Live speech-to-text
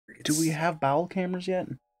Do we have bowel cameras yet?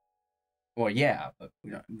 Well, yeah, but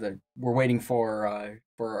we're waiting for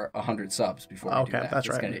 100 subs before we do that. That's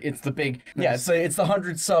right. It's the big it's the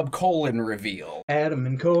 100 sub colon reveal. Adam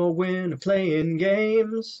and Corwin are playing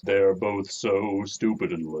games. They're both so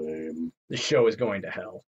stupid and lame. The show is going to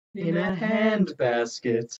hell. In a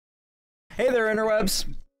handbasket. Hey there, interwebs.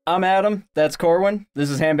 I'm Adam. That's Corwin. This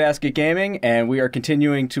is HandbasketGaming, and we are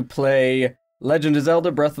continuing to play Legend of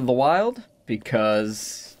Zelda: Breath of the Wild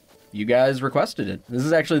because you guys requested it. This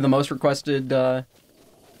is actually the most requested, or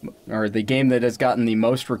the game that has gotten the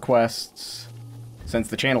most requests since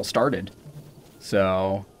the channel started.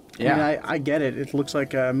 So, yeah. I mean, I get it. It looks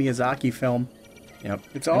like a Miyazaki film. Yep.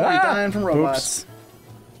 It's all dying from robots.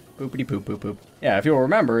 Poopity poop poop poop. Yeah, if you'll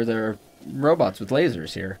remember, there are robots with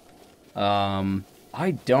lasers here.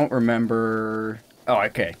 I don't remember. Oh,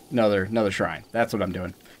 okay. Another shrine. That's what I'm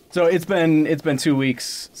doing. So it's been 2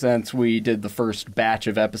 weeks since we did the first batch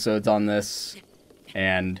of episodes on this,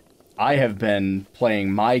 and I have been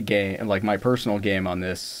playing my game, like my personal game on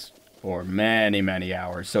this, for many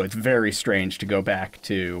hours. So it's very strange to go back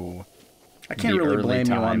to. I can't really blame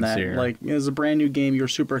you on that. Here. Like, it was a brand new game. You're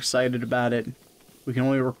super excited about it. We can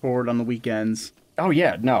only record on the weekends. Oh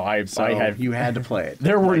yeah, no, I had. You had to play it.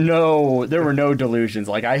 There were no delusions.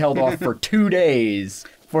 Like, I held off for 2 days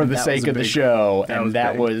for the sake of the show, and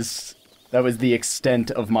that was the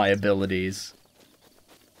extent of my abilities.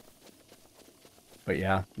 But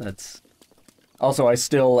yeah, that's. Also, I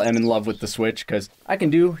still am in love with the Switch because I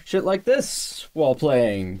can do shit like this while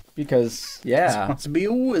playing. Because He wants to be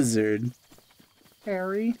a wizard.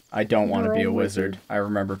 Harry. I don't want to be a wizard. I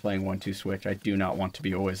remember playing 1-2 Switch. I do not want to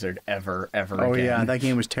be a wizard ever again. Oh yeah, that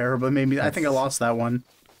game was terrible. Maybe I think I lost that one.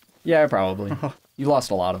 Yeah, probably. You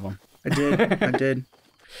lost a lot of them. I did. I did.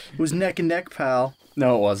 It was neck and neck, pal.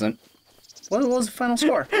 No, it wasn't. What was the final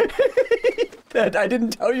score? I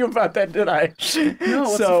didn't tell you about that, did I? No,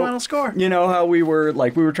 what's the final score? You know how we were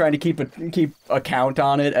trying to keep a count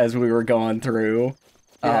on it as we were going through.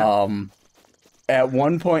 Yeah. At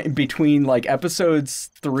one point between like episodes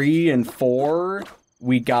 3 and 4,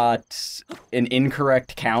 we got an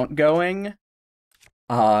incorrect count going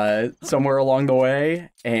somewhere along the way,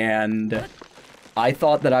 and I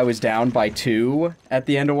thought that I was down by 2 at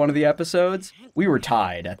the end of one of the episodes. We were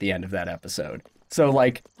tied at the end of that episode. So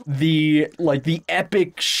like the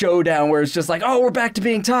epic showdown where it's just like, oh, we're back to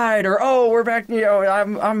being tied, or oh, we're back,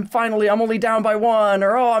 I'm only down by 1,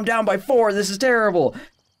 or oh, I'm down by 4. This is terrible.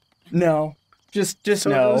 No. Just so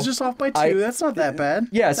no. It was just off by 2. That's not that bad.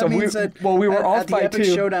 Yeah, that so we were off by 2. At the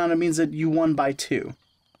epic showdown, it means that you won by 2.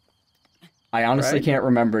 I honestly can't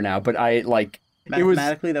remember now, but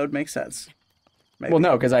mathematically that would make sense. Maybe. Well,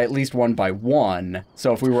 no, because I at least won by 1.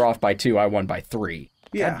 So if we were off by 2, I won by 3.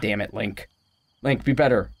 Yeah. God damn it, Link. Link, be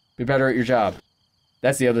better. Be better at your job.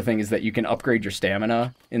 That's the other thing, is that you can upgrade your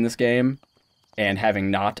stamina in this game, and having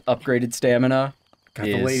not upgraded stamina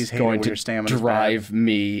is going to drive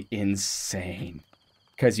me insane.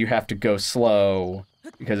 Because you have to go slow,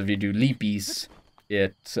 because if you do leapies,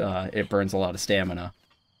 it burns a lot of stamina.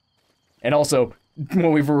 And also,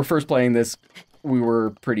 when we were first playing this, we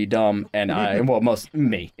were pretty dumb, and it was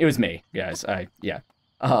me, guys,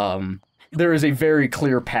 there is a very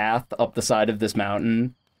clear path up the side of this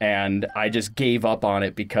mountain, and I just gave up on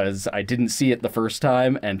it because I didn't see it the first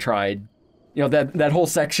time, and tried, that whole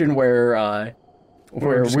section where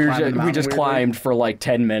we just climbed for like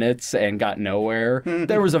 10 minutes and got nowhere.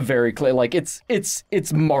 There was a very clear, like,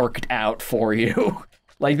 it's marked out for you.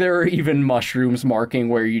 Like, there are even mushrooms marking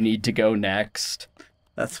where you need to go next.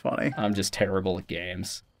 That's funny. I'm just terrible at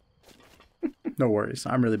games. No worries.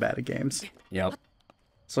 I'm really bad at games. Yep.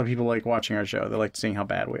 So people like watching our show. They like seeing how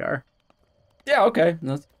bad we are. Yeah, okay.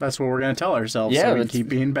 That's what we're going to tell ourselves, so we keep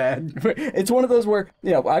being bad. It's one of those where,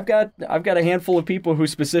 I've got a handful of people who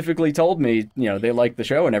specifically told me, they like the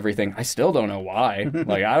show and everything. I still don't know why.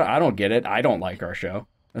 Like, I don't get it. I don't like our show.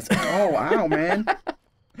 Oh, wow, man.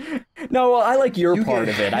 No, well, I like your part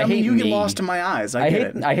of it. I hate you me. get lost in my eyes. I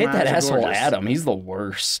hate that asshole Adam. He's the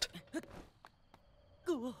worst.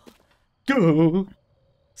 Go,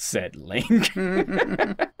 said Link.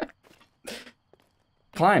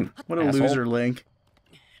 Climb. What a loser, Link.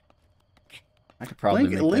 I could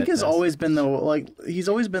probably Link has always been he's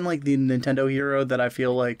always been like the Nintendo hero that I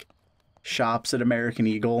feel like shops at American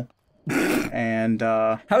Eagle. And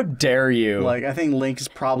how dare you? Like, I think Link is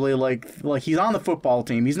probably like he's on the football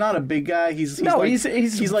team. He's not a big guy. He's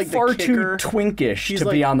like far the kicker. too twinkish to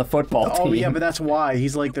be on the football team. Oh yeah, but that's why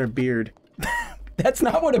he's like their beard. That's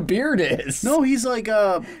not what a beard is. No, he's like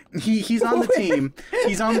he's on the team.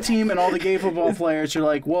 He's on the team, and all the gay football players are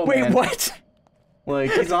like, whoa, man. Wait, what?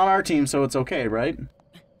 Like, he's on our team, so it's okay, right?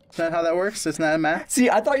 Is that how that works? Isn't that math? See,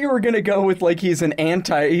 I thought you were gonna go with like he's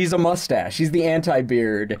a mustache. He's the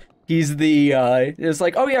anti-beard. He's the, it's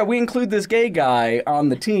like, oh yeah, we include this gay guy on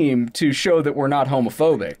the team to show that we're not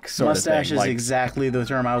homophobic, sort Mustache of thing. is Like, exactly the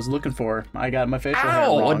term I was looking for. I got my facial hair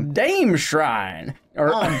ow, a wrong. dame shrine.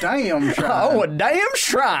 Or, Oh, damn, Sean. oh, a damn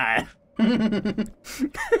shrine.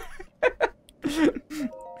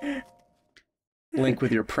 Link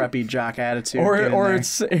with your preppy jock attitude. Or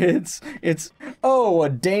it's oh, a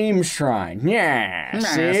dame shrine. Yeah. Nah,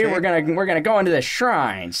 see, see? we're gonna go into this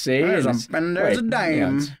shrine. See, There's And it's- and there's a wait,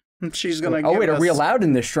 dame. yeah, She's gonna. oh give wait, are we us- allowed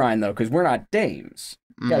in this shrine though? Because we're not dames.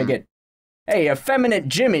 Gotta Mm. get. Hey, effeminate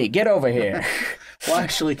Jimmy, get over here. Well,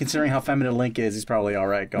 actually, considering how feminine Link is, he's probably all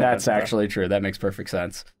right. Go That's ahead, actually true. That makes perfect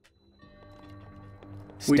sense.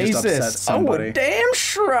 We just upset Stasis. somebody. Oh, a damn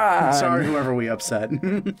shrine. Sorry, whoever we upset. I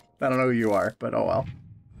don't know who you are, but oh well.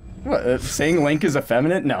 What, saying Link is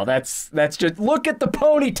effeminate? No, that's just look at the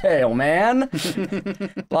ponytail, man.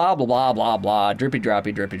 Blah blah blah blah blah. Drippy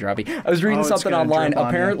droppy, drippy droppy. I was reading Oh, it's something gonna online. drip on you.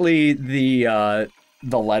 Apparently, the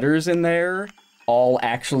letters in there all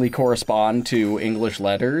actually correspond to English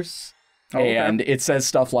letters. Oh, okay. And it says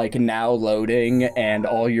stuff like now loading and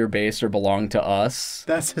all your base are belong to us.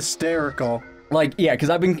 That's hysterical. Like, yeah, because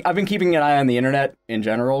I've been keeping an eye on the internet in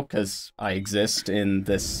general because I exist in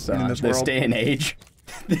this this this world. day and age.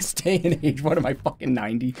 This day and age. What am I, fucking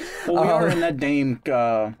 90? Well, we are in that dame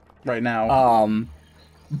right now.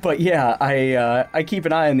 But yeah, I keep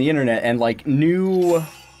an eye on the internet and like new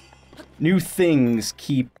things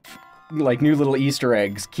keep, like new little Easter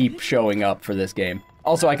eggs keep showing up for this game.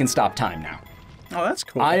 Also, I can stop time now. Oh, that's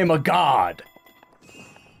cool. I am a god.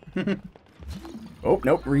 Oh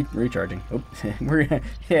nope, recharging. Oh,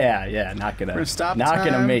 yeah, not gonna stop not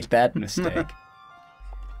gonna time. make that mistake.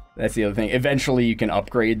 That's the other thing. Eventually, you can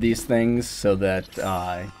upgrade these things so that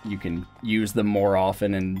you can use them more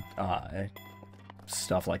often and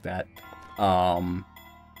stuff like that.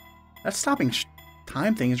 That stopping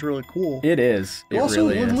time thing is really cool. It is. It also,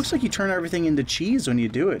 really it is. looks like you turn everything into cheese when you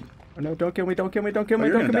do it. Oh, no, don't kill me! Don't kill me! Don't kill me! Oh,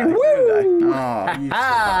 you're Don't gonna kill me! die. You're Woo! gonna die. Oh, you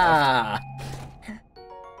Ah!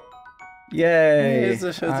 Yay! It's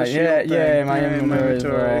a shield yeah, thing. my Yeah, inventory is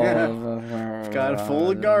inventory. Got it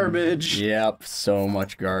full of garbage. Yep, so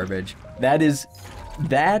much garbage. That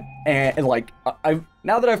and like I've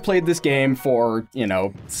now that I've played this game for, you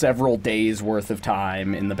know, several days worth of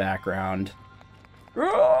time in the background.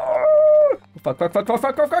 Fuck. Okay,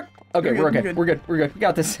 You're we're good, okay. you're good. We're good. We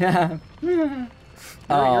got this. You're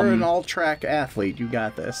an all-track athlete. You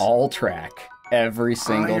got this. All track. Every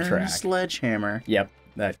single Iron track. sledgehammer. Yep,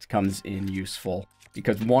 that comes in useful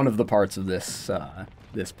because one of the parts of this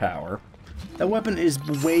this power. That weapon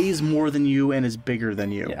weighs more than you and is bigger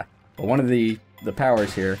than you. Yeah, but one of the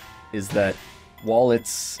powers here is that while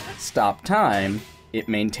it's stop time, it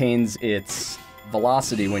maintains its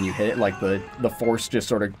velocity when you hit it. Like the force just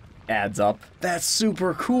sort of adds up. That's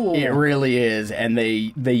super cool. It really is, and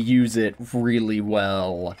they use it really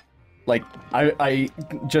well. Like I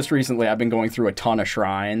just recently I've been going through a ton of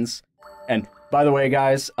shrines, and by the way,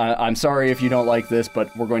 guys, I'm sorry if you don't like this,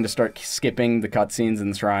 but we're going to start skipping the cutscenes in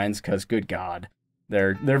the shrines because, good God,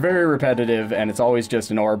 they're very repetitive, and it's always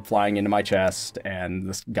just an orb flying into my chest, and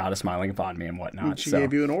this god is smiling upon me and whatnot. She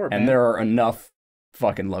gave you an orb, and man. there are enough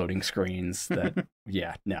fucking loading screens that,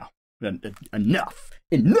 yeah, no, enough.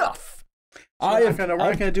 So we're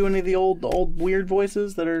not gonna do any of the old weird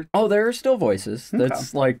voices that are. Oh, there are still voices.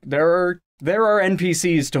 That's like there are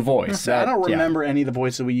NPCs to voice. I don't Yeah. remember any of the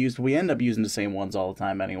voices we used. We end up using the same ones all the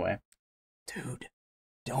time anyway. Dude,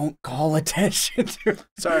 don't call attention to.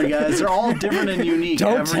 Sorry, guys. They're all different and unique.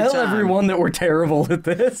 Don't every tell time. everyone that we're terrible at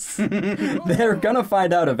this. They're gonna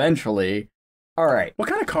find out eventually. All right. What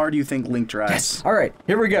kind of car do you think Link drives? All right.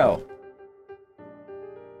 Here we go.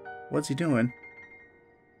 What's he doing?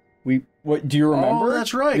 What do you remember? Oh,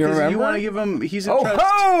 that's right. Do you Because you remember? want to give him. He's Oh interested.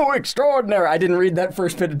 ho! Extraordinary! I didn't read that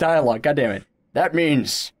first bit of dialogue. God damn it. That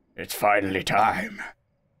means it's finally time.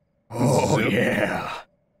 Oh yeah,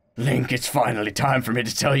 Link, it's finally time for me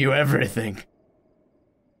to tell you everything.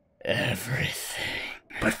 Everything.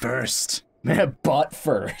 But first. But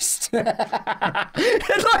first. And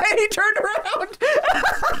he turned around.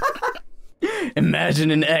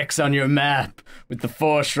 Imagine an X on your map with the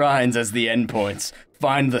 4 shrines as the endpoints.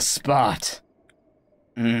 Find the spot.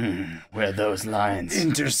 Where those lines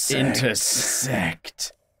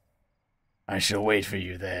intersect. I shall wait for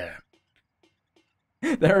you there.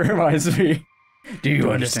 That reminds me. Do you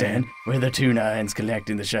understand where the 2 lines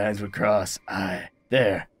connecting the shrines would cross? I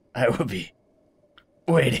will be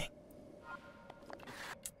waiting.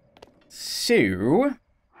 So,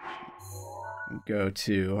 go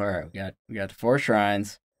to, alright, we got the 4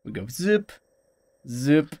 shrines. We go zip,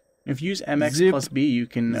 zip. If you use MX Zip. plus B, you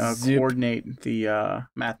can Zip. coordinate the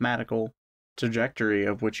mathematical trajectory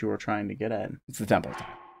of which you were trying to get at. It's the temple.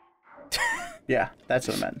 Yeah, that's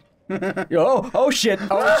what I meant. Oh shit,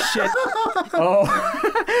 oh.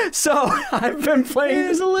 So, I've been playing...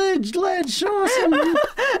 There's a ledge, awesome.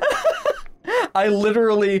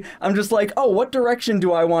 I'm just like, oh, what direction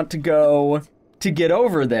do I want to go to get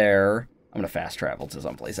over there? I'm gonna fast travel to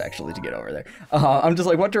someplace, actually, to get over there. I'm just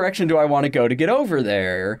like, what direction do I want to go to get over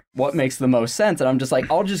there? What makes the most sense? And I'm just like,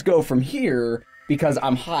 I'll just go from here, because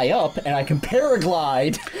I'm high up, and I can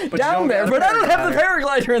paraglide down there, but I don't have the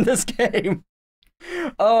paraglider in this game.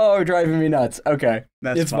 Oh, driving me nuts. Okay,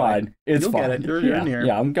 it's fine. It's You'll fine. get it. You're in here.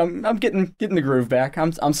 Yeah, I'm getting the groove back.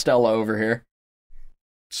 I'm Stella over here,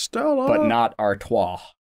 Stella. but not Artois,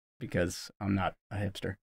 because I'm not a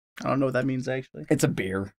hipster. I don't know what that means, actually. It's a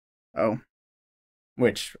beer, Oh.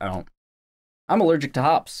 which I don't. I'm allergic to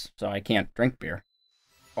hops, so I can't drink beer,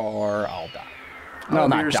 or I'll die. No, I'm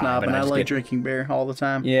not a beer die, snob, but and I just like get- drinking beer all the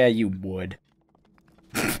time. Yeah, you would.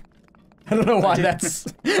 I don't know why that's.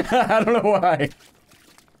 I don't know why.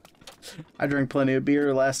 I drank plenty of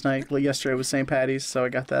beer last night. Well, yesterday was St. Patty's, so I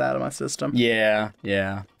got that out of my system. Yeah,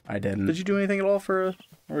 I didn't. Did you do anything at all or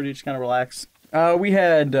did you just kind of relax? We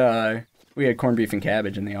had corned beef and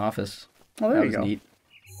cabbage in the office. Oh, there That you was go. neat.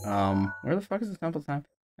 Where the fuck is the temple time?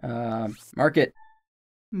 Market.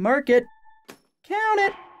 Count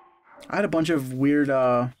it. I had a bunch of weird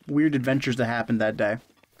adventures that happened that day.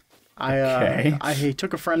 Okay. I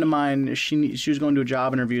took a friend of mine. She was going to a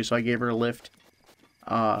job interview, so I gave her a lift.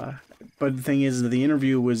 But the thing is, the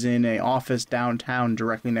interview was in a office downtown,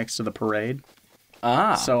 directly next to the parade.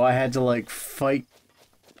 Ah. So I had to like fight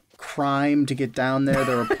crime to get down there.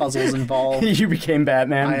 There were puzzles involved. You became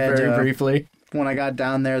Batman I had very to- briefly. When I got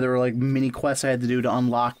down there, there were like mini quests I had to do to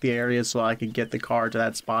unlock the area so I could get the car to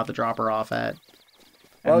that spot to drop her off at.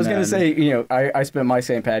 Well, I was And going to then- say, I spent my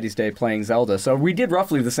St. Patty's Day playing Zelda, so we did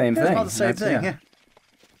roughly the same Yeah, thing. it's about the same thing, yeah.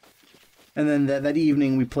 And then that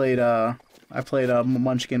evening we played, I played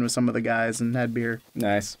Munchkin with some of the guys and had beer.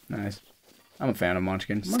 Nice. I'm a fan of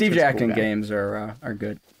Munchkin. Munchkin's Steve a cool Jackson guy. games are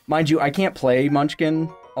good. Mind you, I can't play Munchkin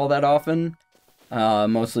all that often,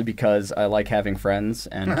 mostly because I like having friends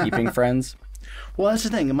and keeping friends. Well, that's the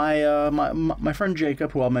thing. My friend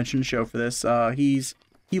Jacob, who I'll mention in the show for this,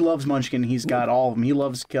 he loves Munchkin. He's got all of them. He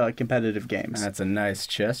loves competitive games. That's a nice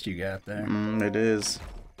chest you got there. It is.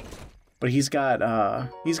 But he's got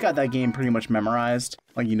that game pretty much memorized.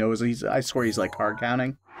 Like he knows. I swear he's like card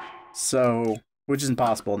counting. So, which is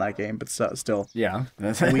impossible in that game, but still. Yeah.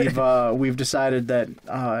 We've decided that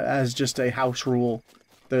as just a house rule,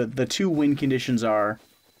 the two win conditions are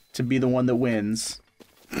to be the one that wins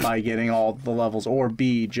by getting all the levels, or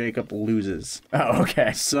B, Jacob loses. Oh,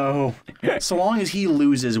 okay. So long as he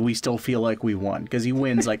loses, we still feel like we won because he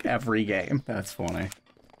wins like every game. That's funny.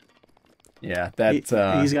 Yeah, that's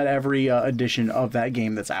He's got every edition of that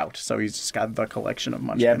game that's out, so he's just got the collection of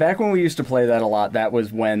Munchkin. yeah, back when we used to play that a lot, that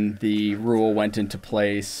was when the rule went into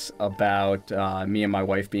place about me and my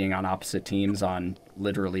wife being on opposite teams on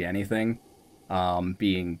literally anything,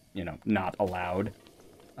 being, not allowed.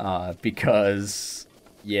 Because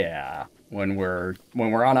yeah, when we're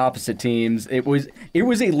on opposite teams, it was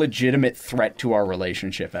a legitimate threat to our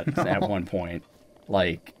relationship at one point.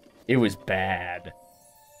 Like, it was bad.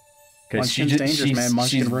 Because Munchkin's dangerous, man.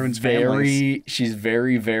 Munchkin ruins families. She's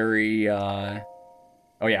very, very.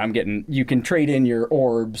 Oh yeah, you can trade in your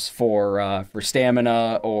orbs for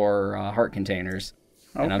stamina or heart containers.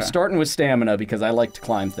 And I'm Okay. starting with stamina because I like to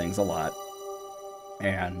climb things a lot.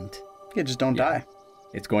 And Yeah, just don't die.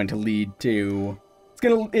 it's going to lead to.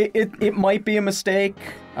 It might be a mistake,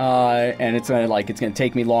 and it's gonna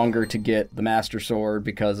take me longer to get the Master Sword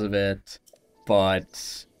because of it.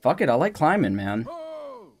 But fuck it, I like climbing, man.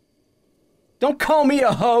 Don't call me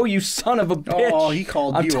a hoe, you son of a bitch! Oh, he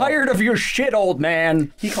called I'm you tired of your shit, old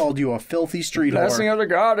man. He called you a filthy street Blessing whore. of the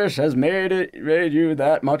goddess has made you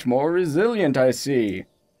that much more resilient, I see.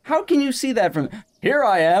 How can you see that from... Here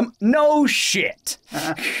I am. No shit.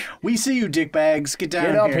 We see you, dickbags. Get down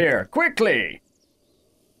Get up here, quickly.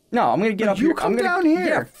 No, I'm gonna get up you here. come I'm gonna, down here.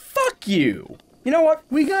 Yeah, fuck you. You know what?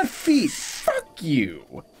 We got feet. Fuck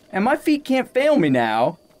you. And my feet can't fail me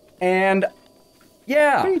now. And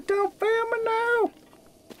yeah. Feet don't fail me now.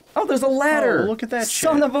 Oh, there's a ladder. Oh, look at that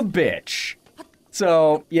son shit. of a bitch.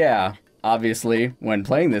 So yeah, obviously, when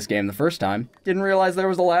playing this game the first time, didn't realize there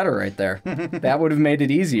was a ladder right there. That would have made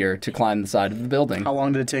it easier to climb the side of the building. How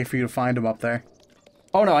long did it take for you to find him up there?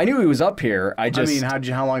 Oh no, I knew he was up here. I mean,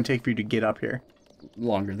 how long did it take for you to get up here?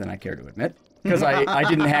 longer than I care to admit. Because I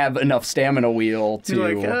didn't have enough stamina wheel to...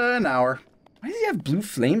 You're like, an hour. Why does he have blue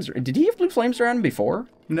flames? Did he have blue flames around him before?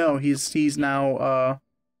 No, he's now a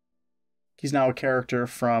character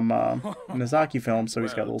from Miyazaki films, so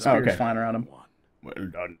he's got little spirits flying around him. Well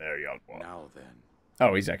done there, young one. Now then,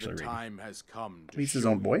 Oh, he's actually the reading. time has come to He's his show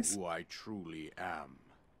own you voice? who I truly am.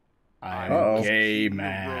 I'm Uh-oh. a gay King of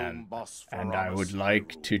man, Rome, boss for and I would honest like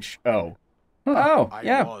Hyrule. to. Oh, I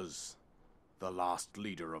yeah. was the last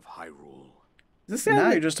leader of Hyrule. This Now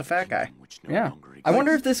guy. you're just a fat guy. Kingdom which no Yeah. longer I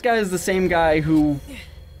wonder if exists. this guy is the same guy who.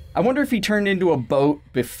 I wonder if he turned into a boat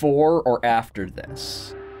before or after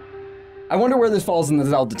this. I wonder where this falls in the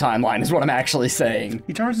Zelda timeline. Is what I'm actually saying.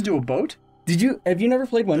 He turns into a boat? Have you never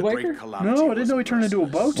played Wind The great Waker? calamity No, I didn't know he was turned into a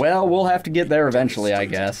boat. Well, we'll have to get there eventually, I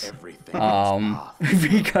guess. Everything in its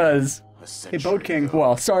path. Because. A Hey, century Boat King. ago,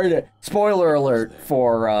 Well, sorry to. Spoiler alert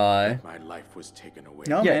for. my life was taken away.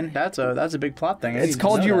 No, Yeah. man, that's a big plot thing. I It's need to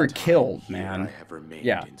called know You Were that. Killed, Here man. I have remained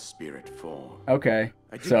Yeah. in spirit form. Okay.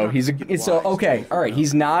 I did So not he's think it so wise to okay. All right. overwhelm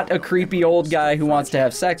He's not a the creepy old guy who wants to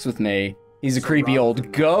have fragile. sex with me. He's a So creepy rather old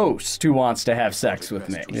than ghost who wants to have sex with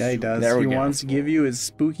me. Yeah, he does. There we He go. wants to give you his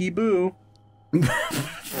spooky boo.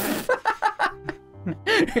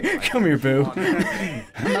 Come here, boo.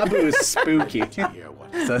 My boo is spooky. Hear what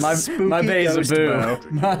It's a My spooky my bay is a ghost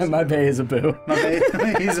boo. My bay is a boo. My bay.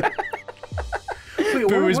 He's a... Wait,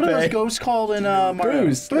 Boo what is are those bay. ghosts called in Mario?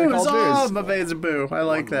 Boos. They're Boos. called Oh, boos. my bay is a boo. I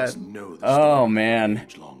like One that. must know the Oh story man.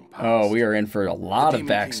 of long past. Oh, we are in for a lot The of Demon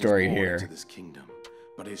King was backstory born here. into this kingdom,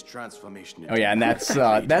 but his transformation Oh yeah, and into that's the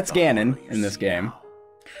Ganon horror you in this see game. now.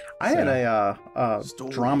 I had a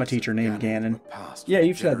Stories drama of teacher named Ganon. were passed Yeah, from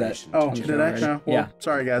you've said that. generation Oh, to did I? generation. No. Well, Yeah.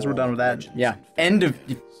 sorry guys, we're done with that. Legends Yeah. and End of.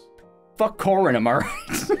 fairy Fuck Corwin, am I right?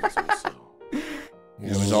 tales. It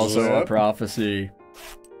was also a prophecy.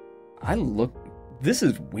 I look. This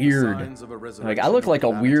is weird. Signs of a Like I look like a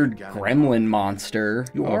resurrection weird of Ganon. gremlin monster.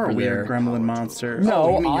 You are over a weird there. gremlin monster. No,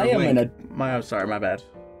 Oh, you mean I you're am in Link. Oh, sorry, my bad.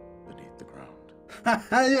 beneath the ground.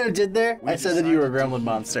 I did there. I said that you were a gremlin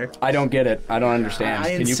monster. I don't get it. I don't understand. I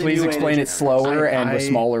Can you please insinuated- explain it slower and with I-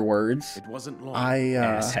 smaller words? It wasn't long.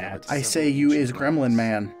 Asshat. I say you is gremlin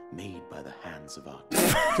man. Made by the hands of art.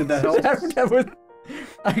 Did that help? That would-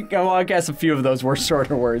 I guess a few of those were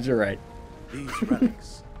shorter words. You're right. These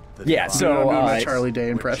relics. the Yeah, divine so, I'm doing my uh, Charlie Day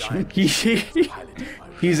were impression. giant He piloted by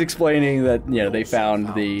he's explaining that they those who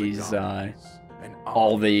found these gods, and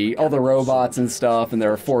all the armed robots and soldiers stuff, and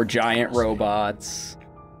there are 4 of giant Zelda. robots,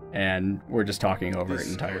 and we're just talking over it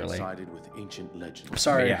This entirely. coincided with ancient legends.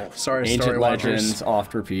 Sorry, Yeah. sorry, Ancient story legends, watchers.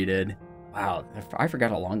 oft repeated. Wow, I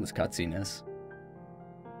forgot how long this cutscene is.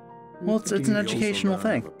 Well, it's an We also educational learn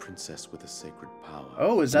thing. of a princess with a sacred power.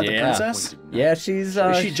 Oh, is that the Yeah. princess? Yeah, she's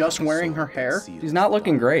Is she just wearing her hair? She's not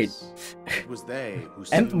looking great. It was they who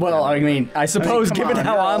And well, I mean, I suppose come given on,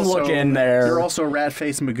 how you're I'm also- looking there. You're also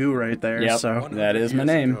Rat-Faced Magoo right there, Yep. so... That is my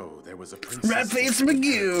name. There was a princess Rat-faced with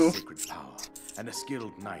Magoo. sacred power and a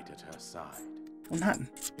skilled knight at her side. Well, not...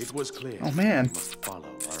 It was clear. Oh, man. we must follow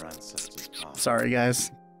our ancestors' path. Sorry, guys.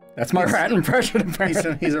 That's my rat impression.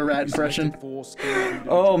 Apparently. He's a rat impression.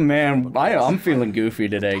 Oh man, I'm feeling goofy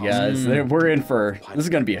today, guys. We're in for this is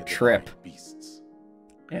gonna be a trip. Beasts.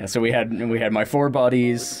 Yeah, so we had my 4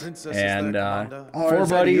 buddies and Oh, 4 is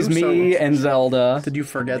that buddies, you? me So- and Zelda. Did you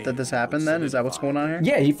forget that this happened then? Is that what's going on here?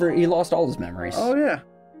 Yeah, he lost all his memories. Oh, yeah.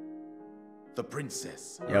 The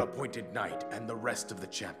princess, her Yep. appointed knight, and the rest of the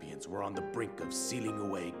champions were on the brink of sealing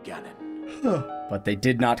away Ganon. But they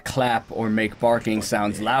did not clap or make barking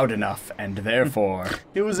sounds loud enough, and therefore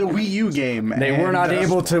It was a Wii U game. they were and, not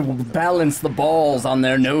able to balance the balls on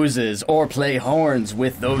their noses or play horns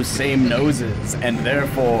with those same noses, and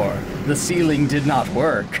therefore the ceiling did not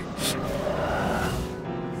work.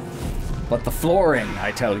 But the flooring,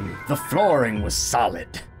 I tell you, the flooring was solid.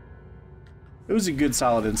 It was a good,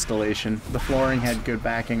 solid installation. The flooring had good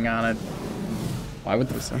backing on it. Why would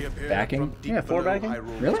the backing? Yeah, floor backing?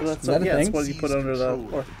 Really? So Is that a yeah, thing? that's what you put under the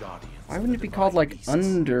floor. Why wouldn't it be called like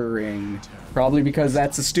undering? Probably because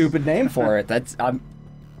that's a stupid name for it. I'm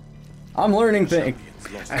learning things.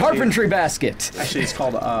 Carpentry basket. Actually, it's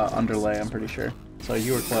called underlay, I'm pretty sure. So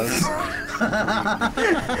you were close.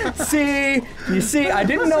 You see, I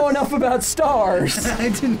didn't know enough about stars. I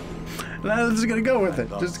didn't... I'm just gonna go with it.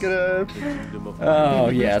 Just gonna... Oh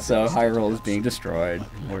yeah, so Hyrule is being destroyed.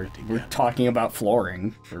 We're talking about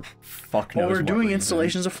flooring. Fuck knows Well, we're what doing reason.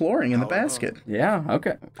 installations of flooring in the basket. Yeah.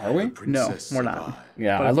 Okay. Are we? No, we're not.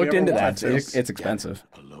 Yeah, But I if we looked ever into want that. to- It's expensive.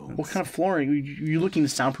 What kind of flooring? You looking to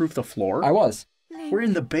soundproof the floor? I was. We're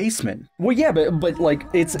in the basement. Well, yeah, but like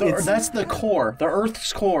it's That's the core. The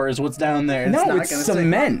Earth's core is what's down there. no, not it's gonna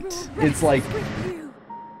cement. It's like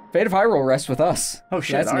Fate of Hyrule rests with us. Oh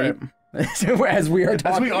shit! That's All neat. right. As we are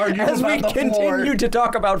talking, we argue as we about the continue floor. to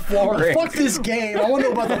talk about flooring. Fuck this game. I want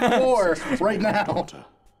to know about the floor right now.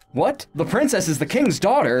 What? The princess is the king's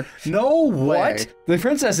daughter? No way. What? The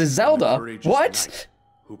princess is Zelda? Courageous What? knight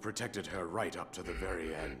who protected her right up to the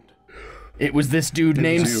very end. It was this dude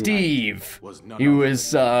named Steve. Was none He other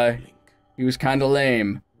was, than Link. he was kinda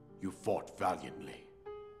lame. You fought valiantly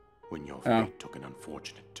when your fate took an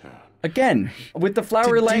unfortunate turn. Again, with the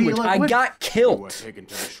flowery Did he, language, like, I what- got You were killed. taken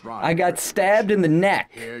to the shrine. I got stabbed in the neck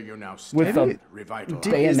Here you're now with a standing, revitalized.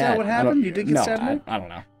 bayonet. Is that what I don't- happened? You did get no, stabbed in the neck? I don't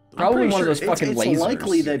know. I'm Probably pretty one of those sure fucking it's lasers.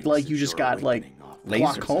 likely that like you just got like Lasers.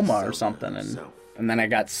 glaucoma or something, and And then I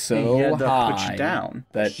got he so had to high put you down.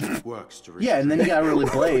 that. She works to Yeah, and then you got really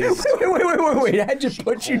blazed. Wait! How'd you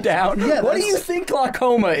put you down? Yeah, what do that's- you think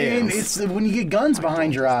glaucoma And is? it's when you get guns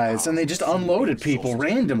behind your eyes and they just unloaded people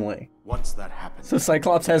randomly. Once that happens, So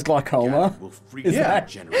Cyclops has glaucoma? will free Is that-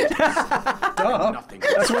 generators. Duh. Nothing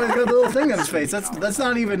That's why he's got the little thing on his face. That's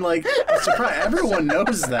not even like a surprise. Everyone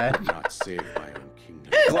knows that. not saved my own kingdom.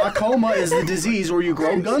 Glaucoma is the disease where you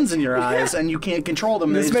grow guns in your eyes and you can't control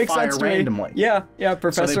them. This They makes just fire sense to me. randomly. Yeah, So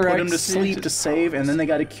Professor they put X. him to sleep to save, and then they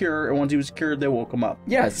got a cure. And once he was cured, they woke him up.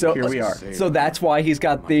 Yeah, so Here we are. So that's why he's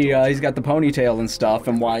got the ponytail and stuff,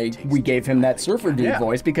 and why we gave him that surfer dude Yeah.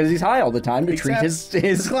 voice, because he's high all the time to treat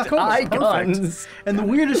his glaucoma's eye perfect. guns. And the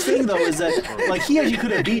weirdest thing though is that like he actually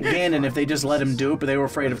could have beat Ganon if they just let him do it, but they were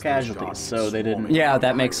afraid of casualties, so they didn't. Yeah,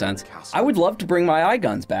 that makes sense. I would love to bring my eye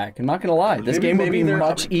guns back. I'm not gonna lie, this game would be they're-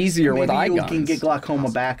 much easier with eye Maybe guns. you can get glaucoma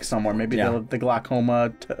back somewhere. Maybe Yeah. the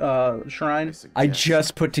glaucoma shrine. I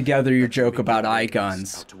just put together your joke about eye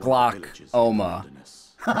guns. Glaucoma.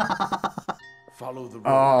 Follow the road.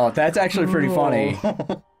 Oh, that's actually pretty funny.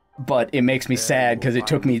 But it makes me sad because it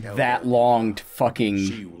took me that long to She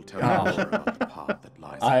fucking. will tell you more about the path that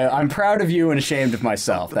lies I'm proud of you and ashamed of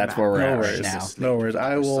myself. That's where we're No at right worries. now. No worries.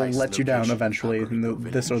 I will let you down eventually in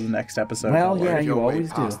this or the next episode. Well, Don't yeah, worry. you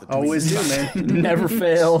always do. Always do, man. Never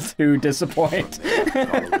fail to disappoint.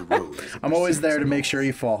 I'm always there to make sure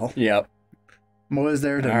you fall. Yep. I'm always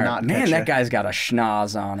there to All right. not Man, catch that you. guy's got a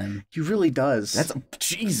schnoz on him. He really does. That's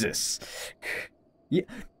Jesus. Yeah.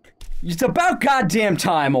 It's about goddamn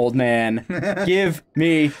time, old man. Give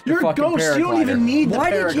me the You're a fucking ghost. You don't paraglider. even need the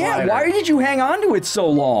why paraglider. why did you hang on to it so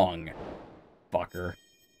long? Fucker.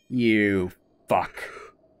 You fuck.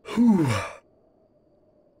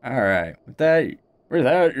 Alright. With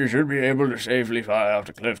that, you should be able to safely fly off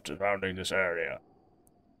the cliff surrounding this area.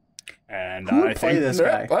 And Who would I play think this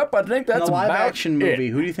guy? Yep, I think that's in a live about action it. movie,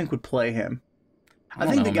 who do you think would play him? I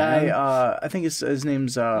don't think the know, guy. man. I think his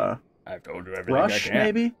name's I've told you everything Rush. I can.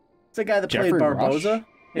 Maybe it's the guy that Jeffrey played Rush? Barboza.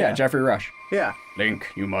 Yeah, Jeffrey Rush. Yeah. Link,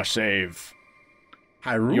 you must save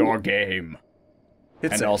Hyrule. your game.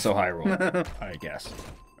 It's And a also Hyrule, I guess.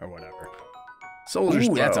 Or whatever. soldier's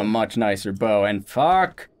Ooh, that's a throw. much nicer bow. And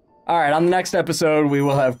fuck. Alright, on the next episode, we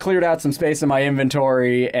will have cleared out some space in my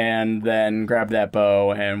inventory and then grab that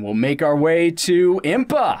bow and we'll make our way to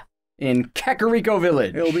Impa in Kakariko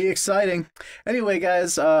Village. It'll be exciting. Anyway,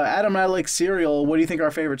 guys, Adam and I like cereal. What do you think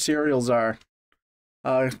our favorite cereals are?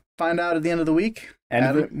 Find out at the end of the week. And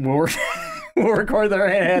Adam? we'll record their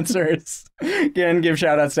answers. Again, give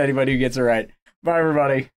shout outs to anybody who gets it right. Bye,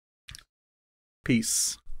 everybody.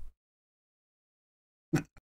 Peace.